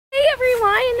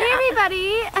everyone! Hey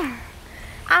everybody!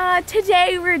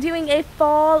 Today we're doing a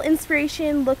fall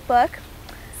inspiration lookbook.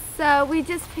 So we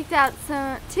just picked out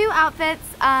two outfits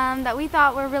that we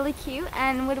thought were really cute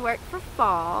and would work for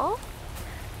fall.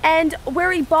 And where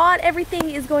we bought everything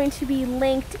is going to be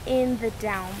linked in the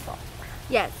down bar.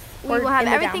 Yes, we will have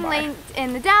everything linked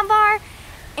in the down bar.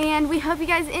 And we hope you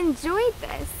guys enjoyed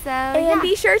this. And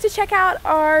be sure to check out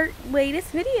our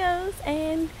latest videos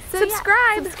and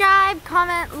subscribe. Yeah, subscribe,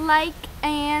 comment, like,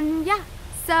 and yeah.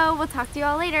 So we'll talk to you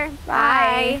all later.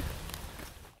 Bye.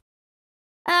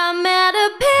 I'm at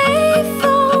a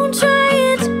payphone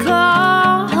trying to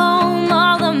call home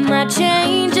all of my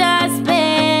change I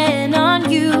spent on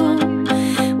you.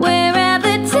 Where have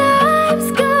the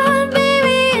times gone?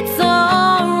 Baby, it's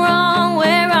all wrong.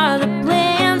 Where are the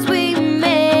plans we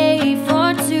made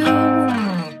for two?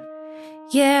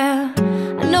 Yeah,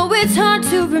 I know it's hard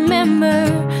to remember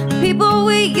the people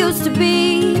we used to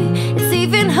be. It's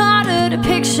even harder to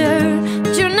picture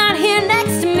that you're not here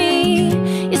next to me.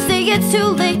 You say it's too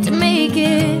late to make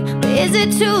it, but is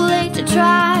it too late to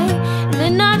try? And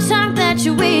in our time that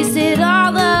you wasted,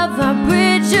 all of our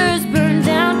bridges